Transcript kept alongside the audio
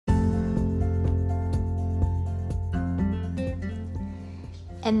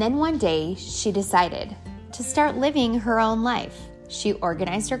And then one day she decided to start living her own life. She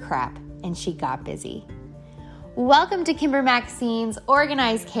organized her crap and she got busy. Welcome to Kimber Maxine's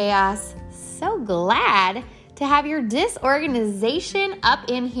Organized Chaos. So glad to have your disorganization up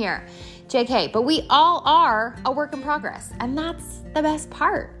in here. JK, but we all are a work in progress, and that's the best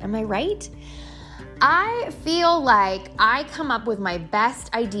part. Am I right? I feel like I come up with my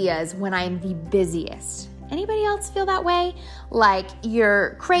best ideas when I'm the busiest. Anybody else feel that way? Like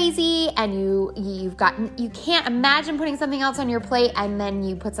you're crazy and you can't imagine putting something else on your plate and then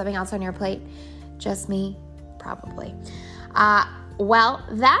you put something else on your plate? Just me? Probably. Well,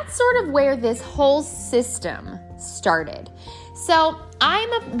 that's sort of where this whole system started. So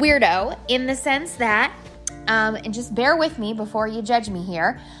I'm a weirdo in the sense that, and just bear with me before you judge me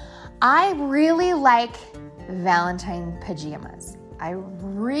here, I really like Valentine pajamas. I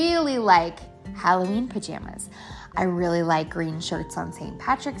really like Halloween pajamas. I really like green shirts on St.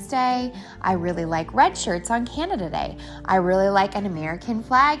 Patrick's Day. I really like red shirts on Canada Day. I really like an American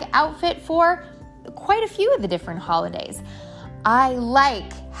flag outfit for quite a few of the different holidays. I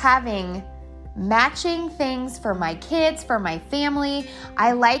like having matching things for my kids, for my family.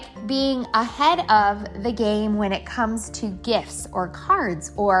 I like being ahead of the game when it comes to gifts or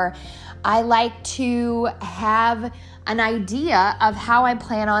cards, or I like to have an idea of how I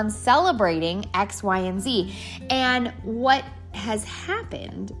plan on celebrating X, Y, and Z. And what has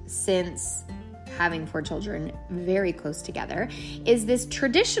happened since having 4 children very close together is this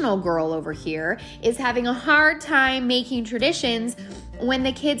traditional girl over here is having a hard time making traditions when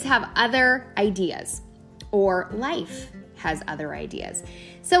the kids have other ideas or life has other ideas.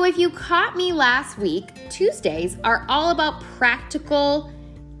 So if you caught me last week, Tuesdays are all about practical,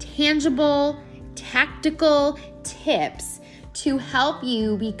 tangible, tactical tips to help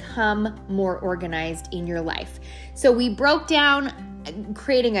you become more organized in your life. So we broke down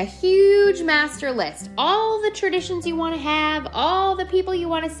creating a huge master list, all the traditions you want to have, all the people you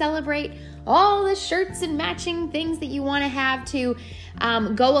want to celebrate, all the shirts and matching things that you want to have to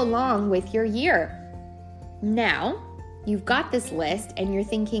go along with your year. Now, you've got this list and you're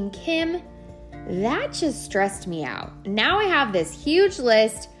thinking, Kim, that just stressed me out. Now I have this huge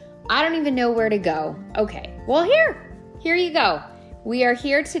list. I don't even know where to go. Okay, well here you go. We are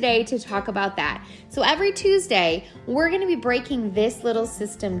here today to talk about that. So every Tuesday, we're going to be breaking this little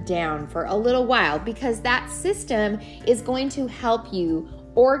system down for a little while because that system is going to help you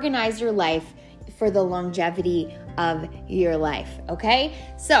organize your life for the longevity of your life, okay?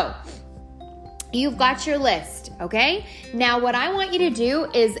 So you've got your list, okay? Now what I want you to do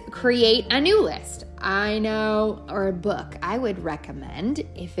is create a new list. I know, or a book. I would recommend,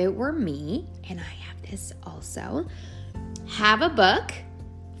 if it were me, and I have this also, have a book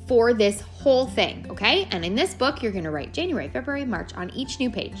for this whole thing, okay? And in this book, you're going to write January, February, March on each new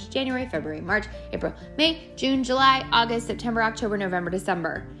page. January, February, March, April, May, June, July, August, September, October, November,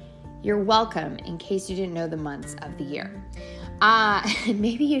 December. You're welcome in case you didn't know the months of the year.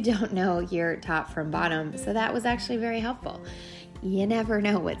 Maybe you don't know your top from bottom, so that was actually very helpful. You never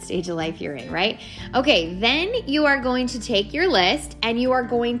know what stage of life you're in, right? Okay, then you are going to take your list and you are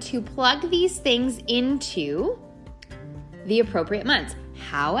going to plug these things into the appropriate months.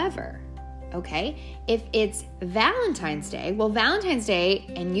 However, okay, if it's Valentine's Day, well, Valentine's Day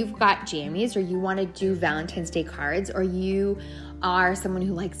and you've got jammies or you want to do Valentine's Day cards or you are someone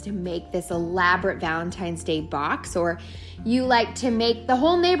who likes to make this elaborate Valentine's Day box or you like to make the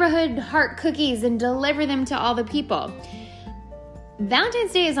whole neighborhood heart cookies and deliver them to all the people.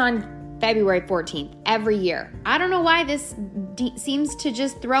 Valentine's Day is on February 14th every year. I don't know why this seems to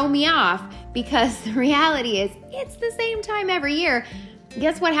just throw me off because the reality is it's the same time every year.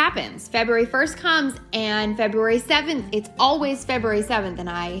 Guess what happens? February 1st comes and February 7th, it's always February 7th and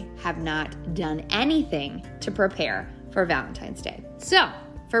I have not done anything to prepare for Valentine's Day. So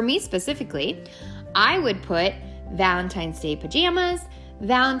for me specifically, I would put Valentine's Day pajamas,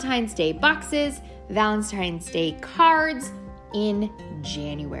 Valentine's Day boxes, Valentine's Day cards, in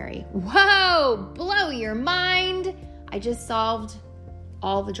January. Whoa, blow your mind. I just solved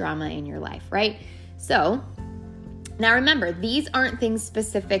all the drama in your life, right? So now remember, these aren't things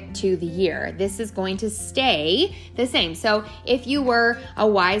specific to the year. This is going to stay the same. So if you were a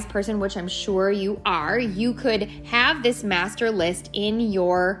wise person, which I'm sure you are, you could have this master list in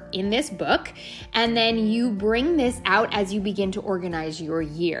this book, and then you bring this out as you begin to organize your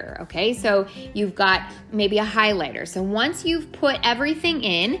year, okay? So you've got maybe a highlighter. So once you've put everything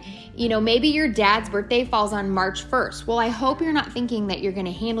in, maybe your dad's birthday falls on March 1st. Well, I hope you're not thinking that you're going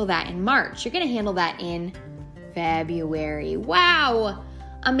to handle that in March. You're going to handle that in February. Wow,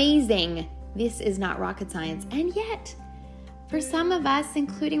 amazing. This is not rocket science. And yet, For some of us,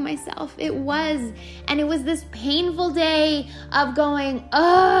 including myself, it was. And it was this painful day of going,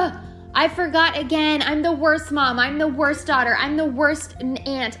 I forgot again. I'm the worst mom. I'm the worst daughter. I'm the worst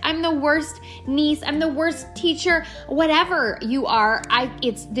aunt. I'm the worst niece. I'm the worst teacher. Whatever you are,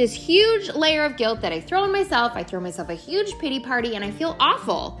 it's this huge layer of guilt that I throw on myself. I throw myself a huge pity party and I feel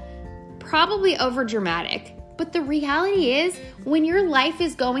awful. Probably over dramatic. But the reality is, when your life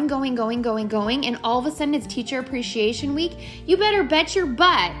is going, and all of a sudden it's Teacher Appreciation Week, you better bet your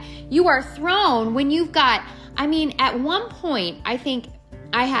butt you are thrown when you've got, at one point, I think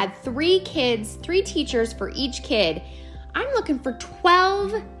I had 3 teachers for each kid. I'm looking for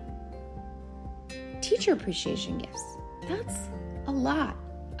 12 Teacher Appreciation gifts. That's a lot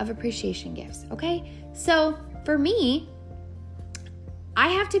of appreciation gifts, okay? So for me, I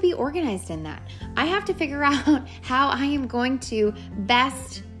have to be organized in that. I have to figure out how I am going to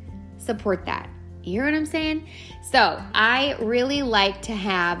best support that. You hear what I'm saying? So I really like to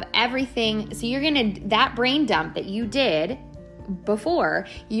have everything. So that brain dump that you did before,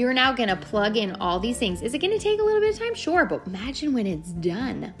 you're now going to plug in all these things. Is it going to take a little bit of time? Sure, but imagine when it's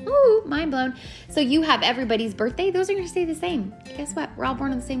done. Ooh, mind blown. So you have everybody's birthday. Those are going to stay the same. Guess what? We're all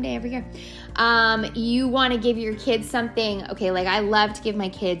born on the same day every year. You want to give your kids something. Okay, like I love to give my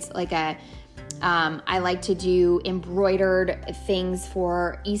kids I like to do embroidered things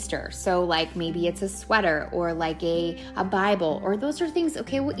for Easter. So like maybe it's a sweater or like a Bible, or those are things.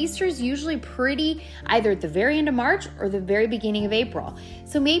 Okay, well, Easter is usually pretty either at the very end of March or the very beginning of April.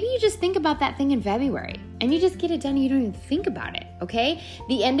 So maybe you just think about that thing in February and you just get it done and you don't even think about it, okay?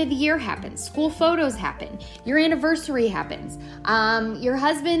 The end of the year happens. School photos happen. Your anniversary happens. Your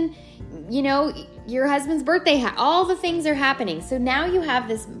husband, your husband's birthday, all the things are happening. So now you have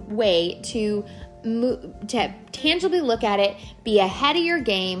this way to tangibly look at it, be ahead of your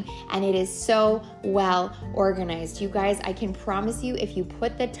game, and it is so well organized. You guys, I can promise you, if you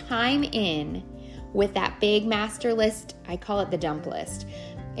put the time in with that big master list, I call it the dump list.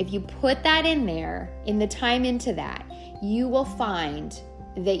 If you put that in there, in the time into that, you will find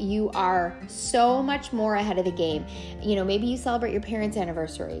that you are so much more ahead of the game. Maybe you celebrate your parents'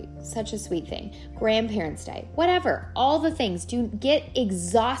 anniversary, such a sweet thing, grandparents' day, whatever, all the things. Do get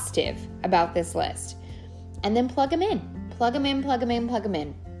exhaustive about this list and then plug them in,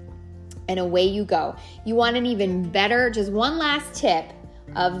 and away you go. You want an even better, just one last tip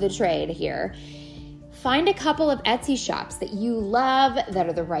of the trade here. Find a couple of Etsy shops that you love, that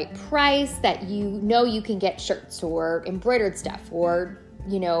are the right price, that you can get shirts or embroidered stuff, or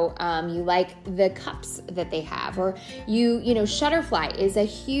you like the cups that they have, or Shutterfly is a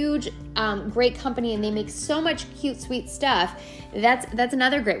huge, great company, and they make so much cute, sweet stuff. That's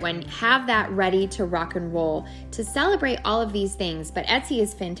another great one. Have that ready to rock and roll to celebrate all of these things. But Etsy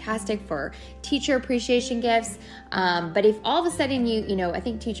is fantastic for teacher appreciation gifts. But if all of a sudden I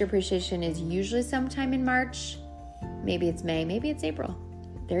think teacher appreciation is usually sometime in March, maybe it's May, maybe it's April.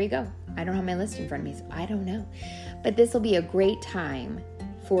 There you go. I don't have my list in front of me, so I don't know. But this will be a great time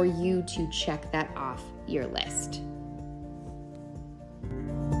for you to check that off your list.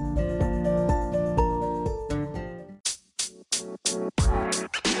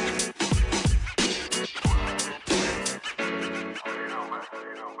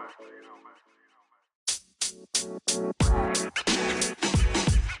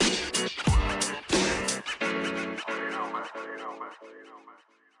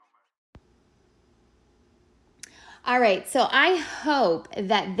 All right, so I hope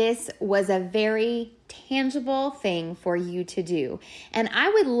that this was a very tangible thing for you to do. And I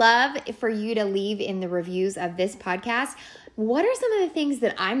would love for you to leave in the reviews of this podcast, what are some of the things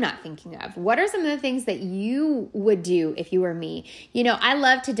that I'm not thinking of? What are some of the things that you would do if you were me? I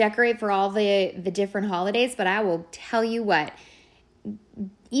love to decorate for all the different holidays, but I will tell you what,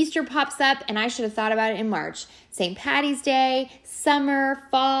 Easter pops up and I should have thought about it in March. St. Patty's Day, summer,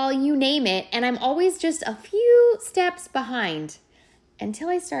 fall, you name it. And I'm always just a few steps behind until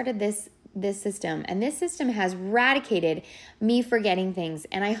I started this system. And this system has eradicated me forgetting things.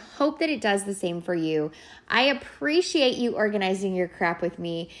 And I hope that it does the same for you. I appreciate you organizing your crap with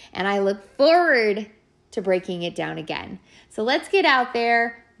me. And I look forward to breaking it down again. So let's get out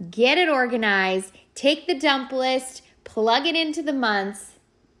there, get it organized, take the dump list, plug it into the months,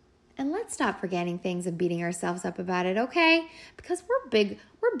 and let's stop forgetting things and beating ourselves up about it, okay? Because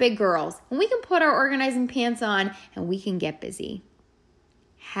we're big girls, and we can put our organizing pants on and we can get busy.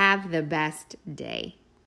 Have the best day.